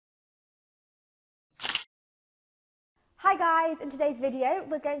Hi guys, in today's video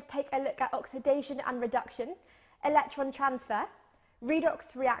we're going to take a look at oxidation and reduction, electron transfer,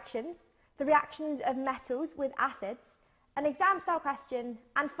 redox reactions, the reactions of metals with acids, an exam style question,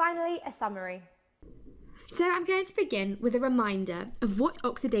 and finally a summary. So I'm going to begin with a reminder of what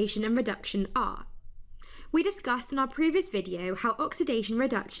oxidation and reduction are. We discussed in our previous video how oxidation and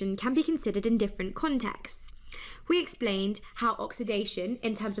reduction can be considered in different contexts. We explained how oxidation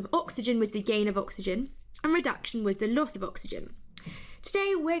in terms of oxygen was the gain of oxygen and reduction was the loss of oxygen.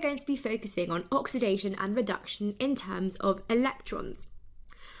 Today we're going to be focusing on oxidation and reduction in terms of electrons.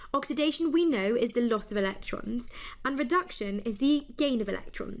 Oxidation we know is the loss of electrons and reduction is the gain of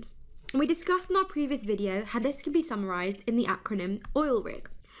electrons. And we discussed in our previous video how this can be summarised in the acronym OILRIG,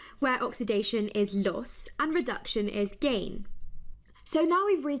 where oxidation is loss and reduction is gain. So now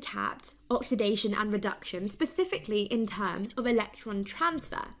we've recapped oxidation and reduction specifically in terms of electron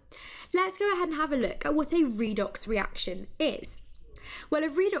transfer. Let's go ahead and have a look at what a redox reaction is. Well, a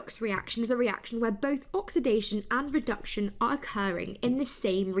redox reaction is a reaction where both oxidation and reduction are occurring in the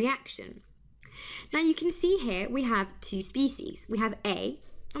same reaction. Now you can see here we have two species. We have A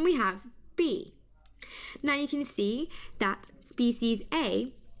and we have B. Now you can see that species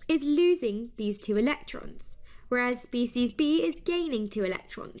A is losing these two electrons, whereas species B is gaining 2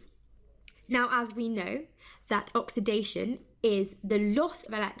 electrons. Now, as we know that oxidation is the loss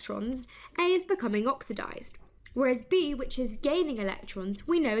of electrons, A is becoming oxidized, whereas B, which is gaining electrons,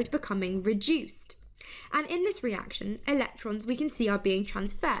 we know is becoming reduced. And in this reaction, electrons we can see are being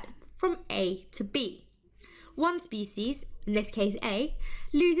transferred from A to B. One species, in this case A,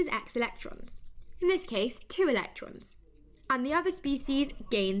 loses X electrons, in this case 2 electrons, and the other species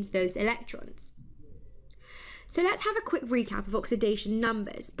gains those electrons. So let's have a quick recap of oxidation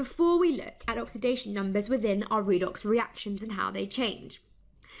numbers before we look at oxidation numbers within our redox reactions and how they change.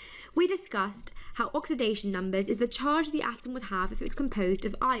 We discussed how oxidation numbers is the charge the atom would have if it was composed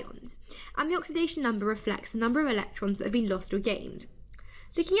of ions, and the oxidation number reflects the number of electrons that have been lost or gained.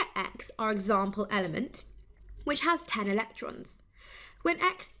 Looking at X, our example element, which has 10 electrons. When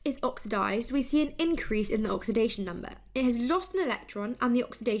X is oxidized, we see an increase in the oxidation number. It has lost an electron and the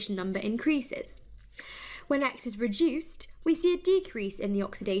oxidation number increases. When X is reduced, we see a decrease in the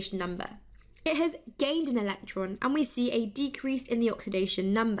oxidation number. It has gained an electron and we see a decrease in the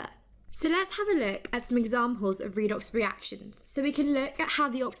oxidation number. So let's have a look at some examples of redox reactions so we can look at how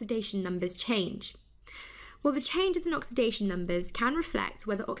the oxidation numbers change. Well, the changes in oxidation numbers can reflect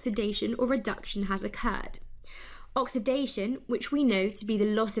whether oxidation or reduction has occurred. Oxidation, which we know to be the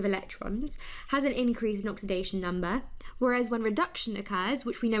loss of electrons, has an increase in oxidation number, whereas when reduction occurs,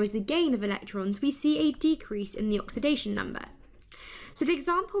 which we know is the gain of electrons, we see a decrease in the oxidation number. So the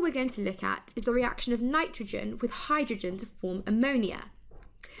example we're going to look at is the reaction of nitrogen with hydrogen to form ammonia.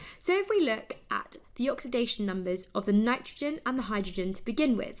 So if we look at the oxidation numbers of the nitrogen and the hydrogen to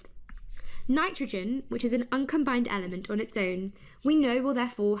begin with, nitrogen, which is an uncombined element on its own, we know will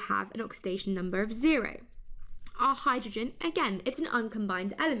therefore have an oxidation number of 0. Our hydrogen, again, it's an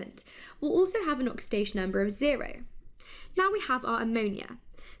uncombined element, will also have an oxidation number of 0. Now we have our ammonia,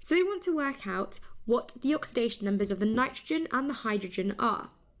 so we want to work out what the oxidation numbers of the nitrogen and the hydrogen are.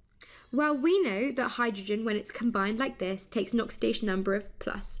 Well, we know that hydrogen, when it's combined like this, takes an oxidation number of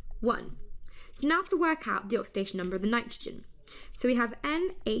 +1. So now to work out the oxidation number of the nitrogen. So we have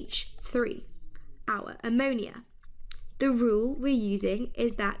NH3, our ammonia. The rule we're using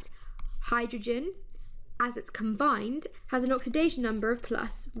is that hydrogen, as it's combined, has an oxidation number of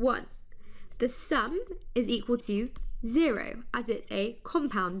 +1. The sum is equal to 0, as it's a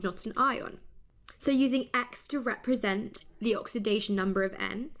compound, not an ion. So using X to represent the oxidation number of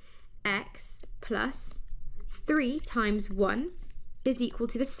N, X plus 3 times 1 is equal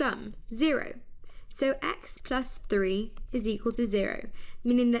to the sum, 0. So X plus 3 is equal to 0,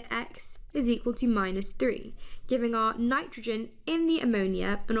 meaning that X is equal to -3, giving our nitrogen in the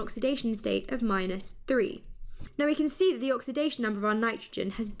ammonia an oxidation state of -3. Now we can see that the oxidation number of our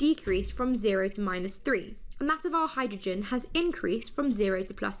nitrogen has decreased from 0 to -3, and that of our hydrogen has increased from 0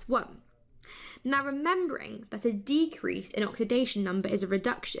 to +1. Now remembering that a decrease in oxidation number is a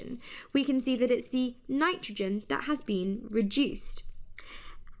reduction, we can see that it's the nitrogen that has been reduced.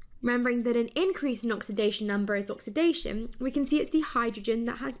 Remembering that an increase in oxidation number is oxidation, we can see it's the hydrogen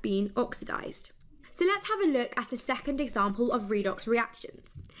that has been oxidized. So let's have a look at a second example of redox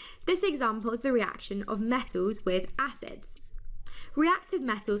reactions. This example is the reaction of metals with acids. Reactive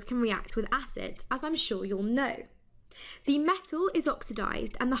metals can react with acids, as I'm sure you'll know. The metal is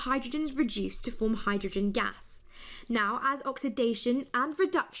oxidized and the hydrogen is reduced to form hydrogen gas. Now, as oxidation and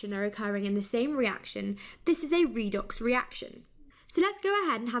reduction are occurring in the same reaction, this is a redox reaction. So let's go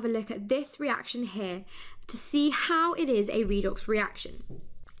ahead and have a look at this reaction here to see how it is a redox reaction.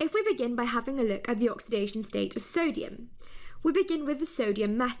 If we begin by having a look at the oxidation state of sodium, we begin with the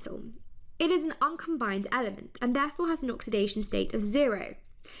sodium metal. It is an uncombined element and therefore has an oxidation state of 0.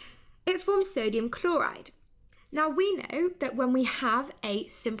 It forms sodium chloride. Now we know that when we have a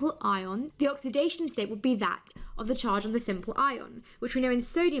simple ion, the oxidation state will be that of the charge on the simple ion, which we know in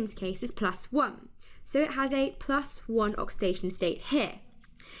sodium's case is +1. So it has a +1 oxidation state here.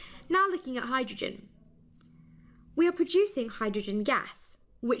 Now looking at hydrogen. We are producing hydrogen gas,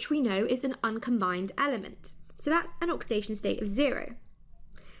 which we know is an uncombined element. So that's an oxidation state of 0.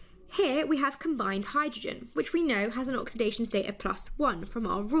 Here we have combined hydrogen, which we know has an oxidation state of +1 from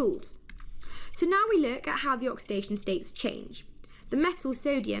our rules. So now we look at how the oxidation states change. The metal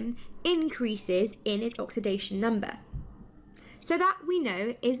sodium increases in its oxidation number. So that we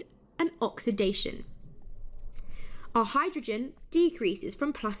know is an oxidation. Our hydrogen decreases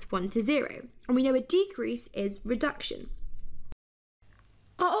from +1 to 0, and we know a decrease is reduction.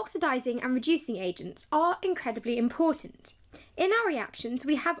 Our oxidizing and reducing agents are incredibly important. In our reactions,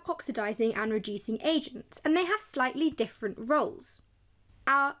 we have oxidizing and reducing agents, and they have slightly different roles.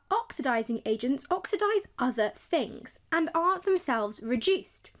 Our oxidizing agents oxidize other things and are themselves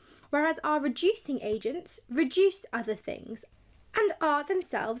reduced, whereas our reducing agents reduce other things and are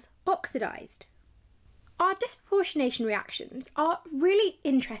themselves oxidized. Our disproportionation reactions are really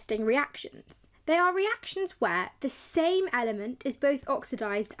interesting reactions. They are reactions where the same element is both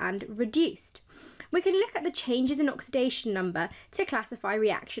oxidized and reduced. We can look at the changes in oxidation number to classify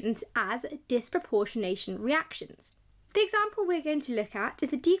reactions as disproportionation reactions. The example we're going to look at is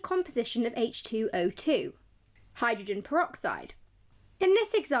the decomposition of H2O2, hydrogen peroxide. In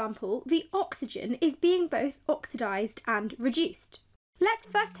this example, the oxygen is being both oxidized and reduced. Let's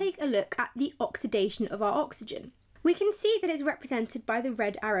first take a look at the oxidation of our oxygen. We can see that it's represented by the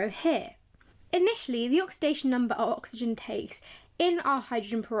red arrow here. Initially, the oxidation number our oxygen takes in our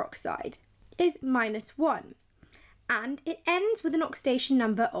hydrogen peroxide is -1, and it ends with an oxidation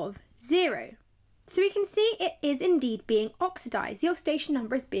number of 0. So we can see it is indeed being oxidized. The oxidation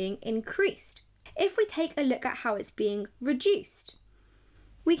number is being increased. If we take a look at how it's being reduced,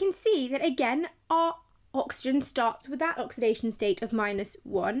 we can see that again our oxygen starts with that oxidation state of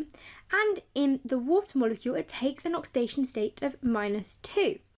 -1, and in the water molecule it takes an oxidation state of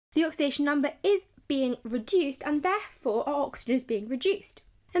 -2. The oxidation number is being reduced and therefore our oxygen is being reduced.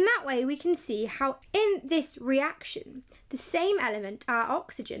 And that way we can see how in this reaction the same element, our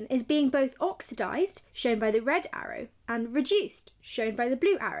oxygen, is being both oxidized, shown by the red arrow, and reduced, shown by the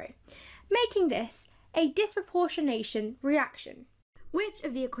blue arrow, making this a disproportionation reaction. Which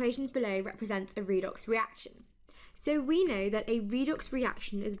of the equations below represents a redox reaction? So we know that a redox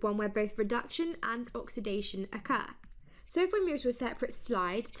reaction is one where both reduction and oxidation occur. So if we move to a separate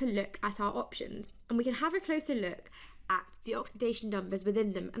slide to look at our options, and we can have a closer look at the oxidation numbers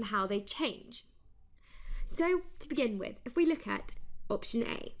within them and how they change. So to begin with, if we look at option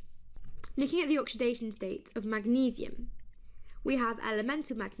A, looking at the oxidation states of magnesium, we have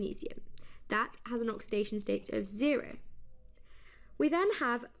elemental magnesium. That has an oxidation state of 0. We then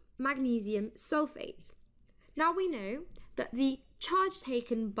have magnesium sulfate. Now we know that the charge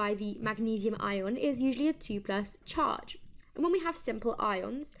taken by the magnesium ion is usually a 2+ charge. And when we have simple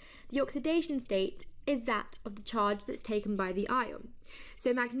ions, the oxidation state is that of the charge that's taken by the ion.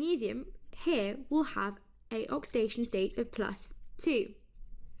 So magnesium here will have an oxidation state of +2.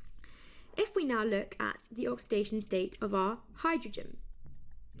 If we now look at the oxidation state of our hydrogen,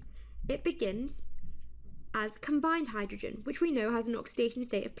 it begins as combined hydrogen, which we know has an oxidation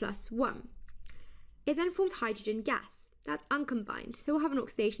state of +1. It then forms hydrogen gas. That's uncombined, so we'll have an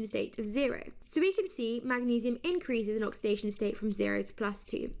oxidation state of 0. So we can see magnesium increases in oxidation state from 0 to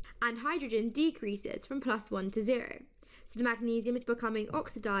 +2, and hydrogen decreases from +1 to 0. So the magnesium is becoming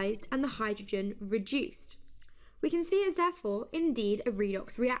oxidized and the hydrogen reduced. We can see it's therefore indeed a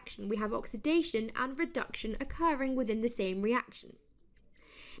redox reaction. We have oxidation and reduction occurring within the same reaction.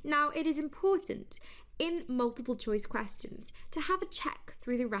 Now it is important in multiple choice questions to have a check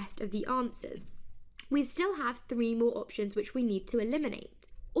through the rest of the answers. We still have 3 more options which we need to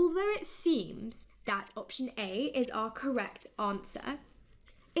eliminate. Although it seems that option A is our correct answer,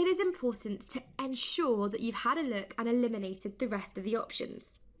 it is important to ensure that you've had a look and eliminated the rest of the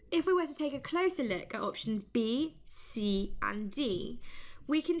options. If we were to take a closer look at options B, C and D,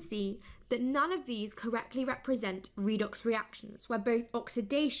 we can see that none of these correctly represent redox reactions where both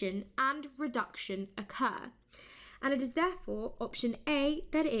oxidation and reduction occur, and it is therefore option A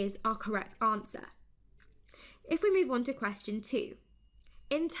that is our correct answer. If we move on to question 2,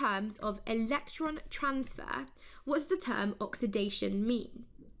 in terms of electron transfer, what does the term oxidation mean?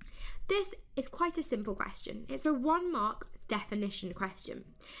 This is quite a simple question. It's a 1-mark definition question.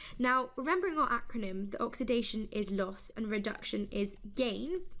 Now, remembering our acronym, that oxidation is loss and reduction is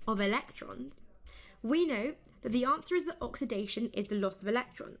gain of electrons, we know that the answer is that oxidation is the loss of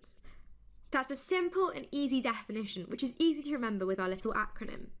electrons. That's a simple and easy definition, which is easy to remember with our little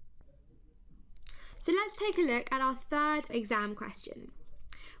acronym. So let's take a look at our third exam question.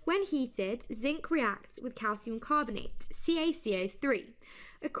 When heated, zinc reacts with calcium carbonate, CaCO3,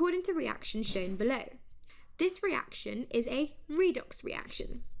 according to the reaction shown below. This reaction is a redox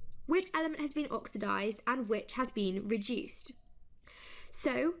reaction. Which element has been oxidized and which has been reduced?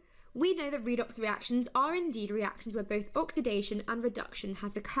 So, we know that redox reactions are indeed reactions where both oxidation and reduction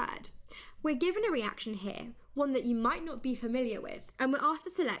has occurred. We're given a reaction here, one that you might not be familiar with, and we're asked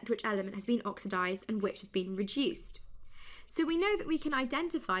to select which element has been oxidized and which has been reduced. So we know that we can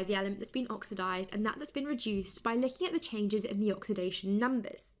identify the element that's been oxidized and that that's been reduced by looking at the changes in the oxidation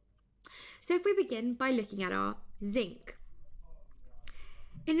numbers. So if we begin by looking at our zinc.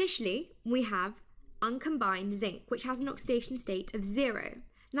 Initially, we have uncombined zinc, which has an oxidation state of 0.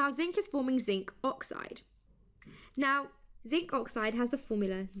 Now, zinc is forming zinc oxide. Now, zinc oxide has the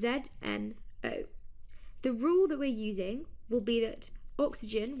formula ZnO. The rule that we're using will be that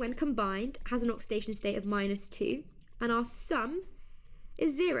oxygen, when combined, has an oxidation state of -2, and our sum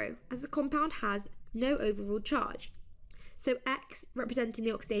is 0, as the compound has no overall charge. So X, representing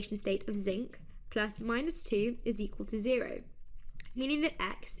the oxidation state of zinc, plus -2 is equal to 0, meaning that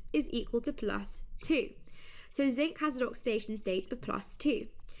X is equal to +2. So zinc has an oxidation state of +2.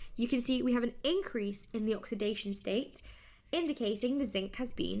 You can see we have an increase in the oxidation state, indicating the zinc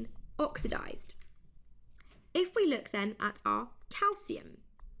has been oxidized. If we look then at our calcium,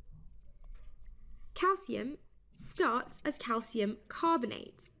 calcium starts as calcium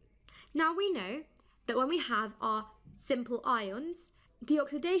carbonate. Now we know that when we have our simple ions, the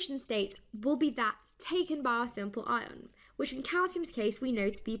oxidation state will be that taken by our simple ion, which in calcium's case we know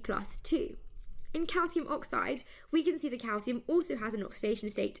to be +2. In calcium oxide, we can see the calcium also has an oxidation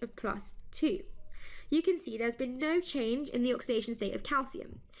state of +2. You can see there's been no change in the oxidation state of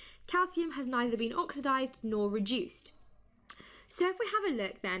calcium. Calcium has neither been oxidized nor reduced. So if we have a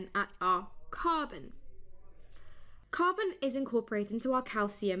look then at our carbon. Carbon is incorporated into our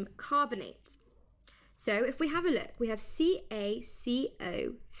calcium carbonate. So if we have a look, we have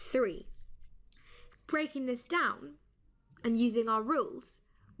CaCO3. Breaking this down and using our rules,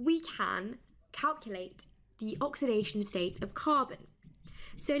 we can calculate the oxidation state of carbon.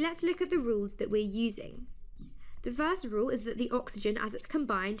 So let's look at the rules that we're using. The first rule is that the oxygen, as it's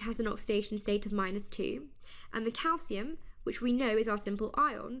combined, has an oxidation state of -2, and the calcium, which we know is our simple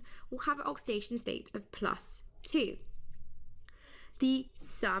ion, will have an oxidation state of +2. The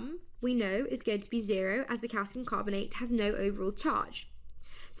sum, we know, is going to be 0, as the calcium carbonate has no overall charge.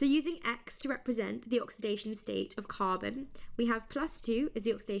 So using X to represent the oxidation state of carbon, we have +2 is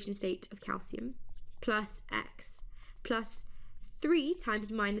the oxidation state of calcium, plus X, plus 3 times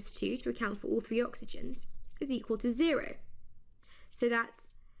 -2 to account for all 3 oxygens is equal to 0. So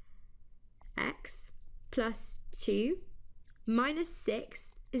that's X plus 2 minus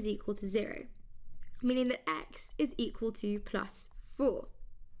 6 is equal to 0, meaning that X is equal to +4.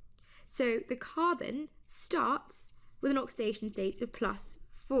 So the carbon starts with an oxidation state of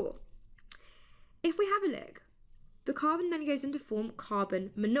 +4. If we have a look, the carbon then goes on to form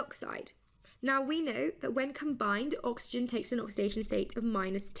carbon monoxide. Now we know that when combined, oxygen takes an oxidation state of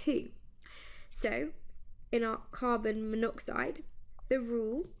 -2. So in our carbon monoxide, the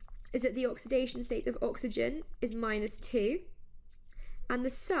rule is that the oxidation state of oxygen is -2 and the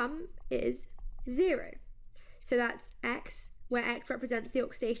sum is 0. So that's X, where X represents the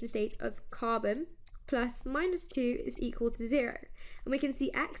oxidation state of carbon, plus -2 is equal to 0. And we can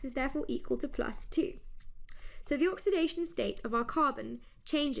see X is therefore equal to +2. So the oxidation state of our carbon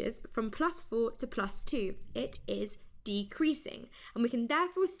changes from +4 to +2. It is decreasing, and we can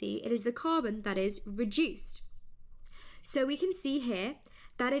therefore see it is the carbon that is reduced. So we can see here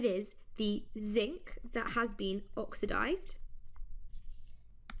that it is the zinc that has been oxidized,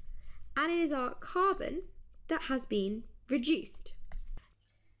 and it is our carbon that has been reduced.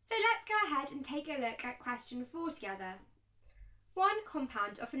 So let's go ahead and take a look at question 4 together. One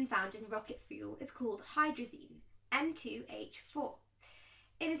compound often found in rocket fuel is called hydrazine, N2H4.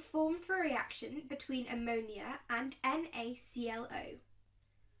 It is formed through a reaction between ammonia and NaClO,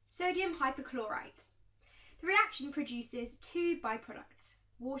 sodium hypochlorite. The reaction produces 2 byproducts,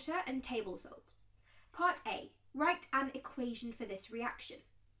 water and table salt. Part A, write an equation for this reaction.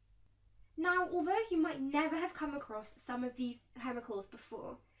 Now, although you might never have come across some of these chemicals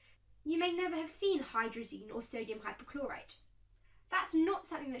before, you may never have seen hydrazine or sodium hypochlorite. That's not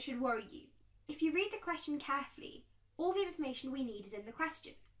something that should worry you. If you read the question carefully, all the information we need is in the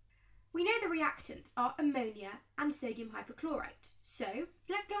question. We know the reactants are ammonia and sodium hypochlorite, so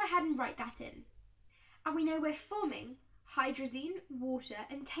let's go ahead and write that in. And we know we're forming hydrazine, water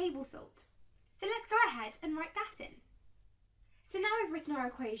and table salt. So let's go ahead and write that in. So now we've written our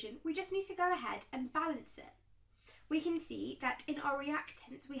equation, we just need to go ahead and balance it. We can see that in our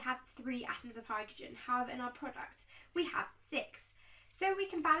reactant we have 3 atoms of hydrogen, however in our product we have 6. So we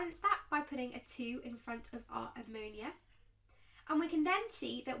can balance that by putting a 2 in front of our ammonia. And we can then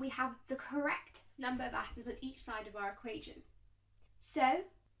see that we have the correct number of atoms on each side of our equation. So,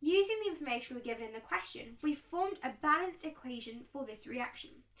 using the information we're given in the question, we've formed a balanced equation for this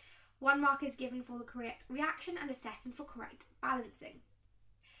reaction. 1 mark is given for the correct reaction and a second for correct balancing.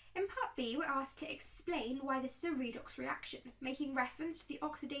 In part B, we're asked to explain why this is a redox reaction, making reference to the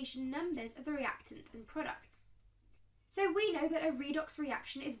oxidation numbers of the reactants and products. So we know that a redox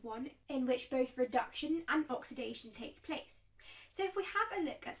reaction is one in which both reduction and oxidation take place. So if we have a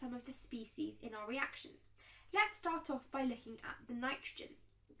look at some of the species in our reaction, let's start off by looking at the nitrogen.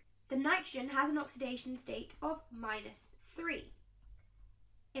 The nitrogen has an oxidation state of -3.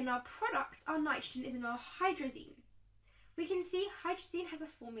 In our product, our nitrogen is in our hydrazine. We can see hydrazine has a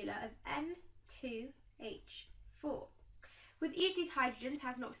formula of N2H4. With each of these hydrogens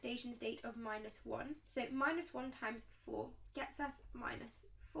has an oxidation state of -1, so -1 times 4 gets us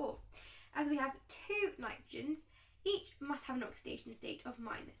 -4. As we have 2 nitrogens, each must have an oxidation state of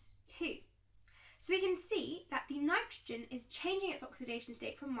 -2. So we can see that the nitrogen is changing its oxidation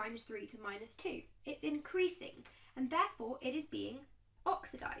state from -3 to -2. It's increasing, and therefore it is being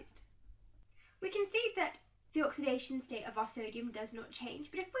oxidized. We can see that the oxidation state of our sodium does not change,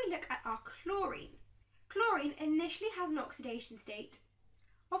 but if we look at our chlorine, chlorine initially has an oxidation state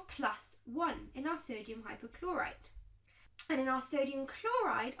of +1 in our sodium hypochlorite. And in our sodium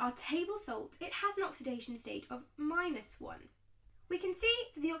chloride, our table salt, it has an oxidation state of -1. We can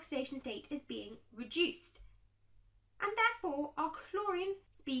see that the oxidation state is being reduced, and therefore our chlorine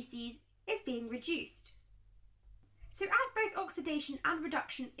species is being reduced. So as both oxidation and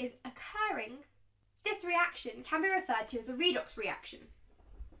reduction is occurring, this reaction can be referred to as a redox reaction.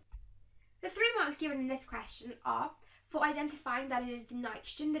 The 3 marks given in this question are for identifying that it is the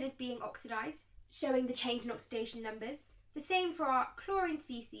nitrogen that is being oxidized, showing the change in oxidation numbers. The same for our chlorine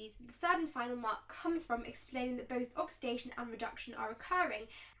species. The 3rd and final mark comes from explaining that both oxidation and reduction are occurring,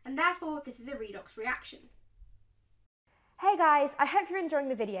 and therefore this is a redox reaction. Hey guys, I hope you're enjoying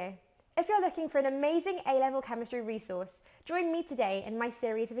the video. If you're looking for an amazing A-level chemistry resource, join me today in my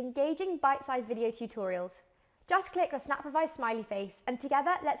series of engaging bite-sized video tutorials. Just click the SnapRevise smiley face and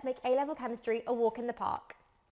together let's make A-level chemistry a walk in the park.